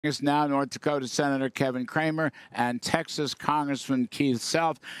Is now North Dakota Senator Kevin Cramer and Texas Congressman Keith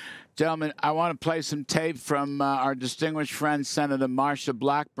Self. Gentlemen, I want to play some tape from our distinguished friend, Senator Marsha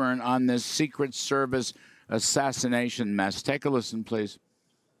Blackburn, on this Secret Service assassination mess. Take a listen, please.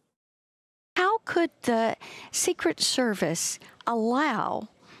 How could the Secret Service allow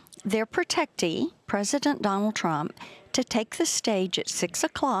their protectee, President Donald Trump, to take the stage at 6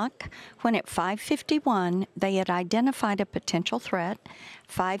 o'clock when at 5:51 they had identified a potential threat?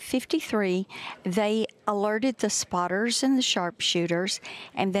 5:53 they alerted the spotters and the sharpshooters,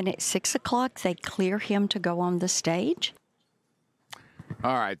 and then at 6 o'clock they clear him to go on the stage?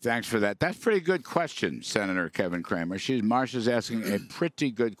 All right, thanks for that. That's a pretty good question, Senator Kevin Cramer. Marsha's asking a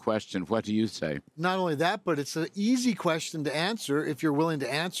pretty good question. What do you say? Not only that, but it's an easy question to answer if you're willing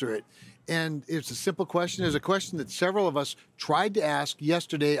to answer it. And it's a simple question. It's a question that several of us tried to ask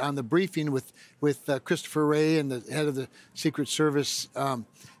yesterday on the briefing with Christopher Wray and the head of the Secret Service,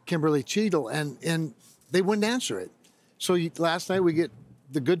 Kimberly Cheadle, and they wouldn't answer it. So last night we get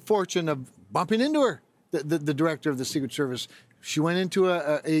the good fortune of bumping into her, the director of the Secret Service. She went into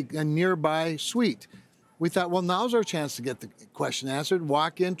a nearby suite. We thought, well, now's our chance to get the question answered.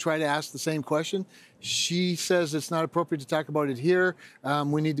 Walk in, try to ask the same question. She says it's not appropriate to talk about it here.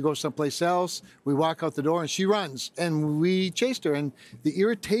 We need to go someplace else. We walk out the door and she runs, and we chased her. And the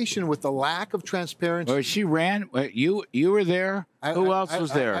irritation with the lack of transparency. Well, she ran. You were there. Who else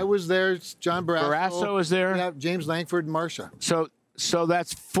was there? I was there. John Barrasso. Barrasso was there. Yeah, James Lankford and Marsha. So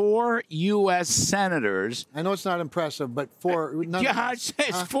that's 4 U.S. senators. I know it's not impressive, but four. Yeah, I'd say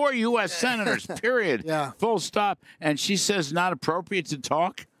it's 4 U.S. senators, period. Yeah. Full stop. And she says not appropriate to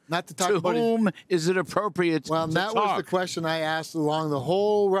talk? Not to talk to about whom is it appropriate to talk? Well, that was the question I asked along the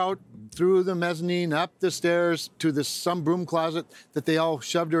whole route, through the mezzanine, up the stairs, to some broom closet that they all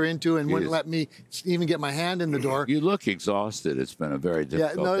shoved her into and wouldn't let me even get my hand in the door. You look exhausted. It's been a very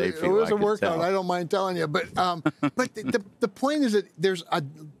difficult day for you. It was a workout. I don't mind telling you. But the point is that there's a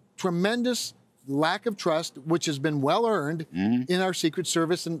tremendous lack of trust, which has been well earned in our Secret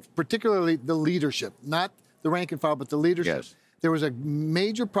Service, and particularly the leadership, not the rank and file, but the leadership. Yes. There was a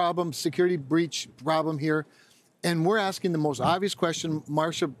major problem, security breach problem here, and we're asking the most obvious question.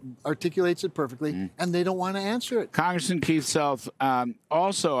 Marsha articulates it perfectly, and they don't want to answer it. Congressman Keith Self,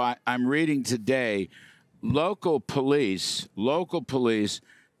 also I'm reading today, local police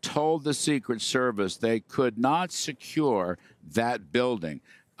told the Secret Service they could not secure that building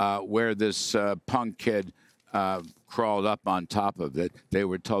where this punk kid crawled up on top of it. They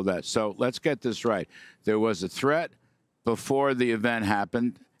were told that. So let's get this right. There was a threat before the event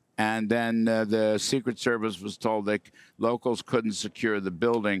happened, and then the Secret Service was told that locals couldn't secure the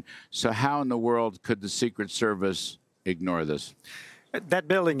building. So how in the world could the Secret Service ignore this? That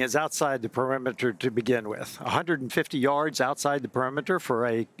building is outside the perimeter to begin with. 150 yards outside the perimeter for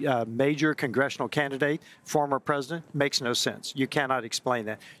a major congressional candidate, former president, makes no sense. You cannot explain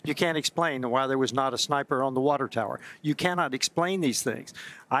that. You can't explain why there was not a sniper on the water tower. You cannot explain these things.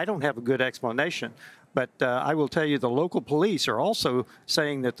 I don't have a good explanation. But I will tell you, the local police are also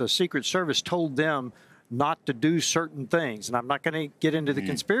saying that the Secret Service told them not to do certain things. And I'm not going to get into the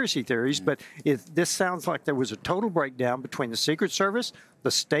conspiracy theories, but this sounds like there was a total breakdown between the Secret Service,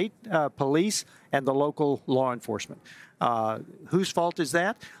 the state police, and the local law enforcement. Whose fault is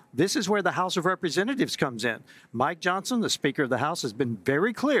that? This is where the House of Representatives comes in. Mike Johnson, the Speaker of the House, has been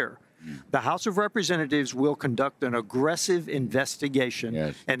very clear. The House of Representatives will conduct an aggressive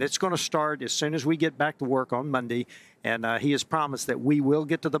investigation, and it's going to start as soon as we get back to work on Monday. And he has promised that we will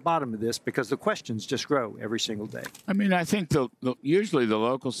get to the bottom of this because the questions just grow every single day. I mean, I think usually the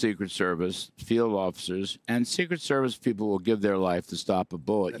local Secret Service, field officers, and Secret Service people will give their life to stop a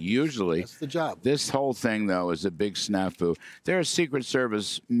bullet. Usually. That's the job. This whole thing, though, is a big snafu. There are Secret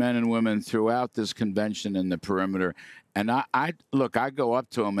Service men and women throughout this convention in the perimeter. And I go up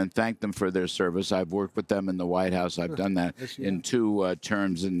to them and thank them for their service. I've worked with them in the White House. I've done that in 2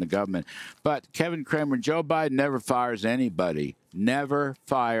 terms in the government. But Kevin Cramer, Joe Biden never fires anybody. Never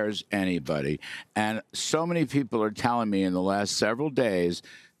fires anybody. And so many people are telling me in the last several days,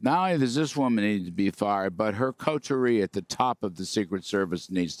 not only does this woman need to be fired, but her coterie at the top of the Secret Service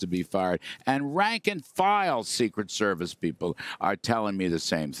needs to be fired. And rank and file Secret Service people are telling me the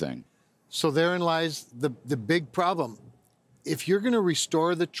same thing. So therein lies the big problem. If you're going to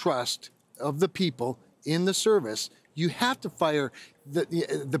restore the trust of the people in the service, you have to fire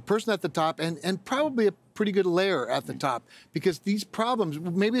the person at the top and probably a pretty good layer at the top, because these problems,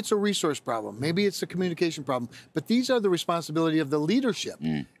 maybe it's a resource problem, maybe it's a communication problem, but these are the responsibility of the leadership.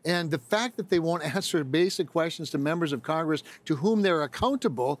 And the fact that they won't answer basic questions to members of Congress to whom they're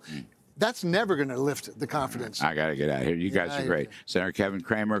accountable, that's never going to lift the confidence. I got to get out of here. You guys are great. Senator Kevin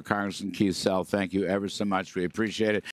Cramer, Congressman Keith Sell, thank you ever so much. We appreciate it.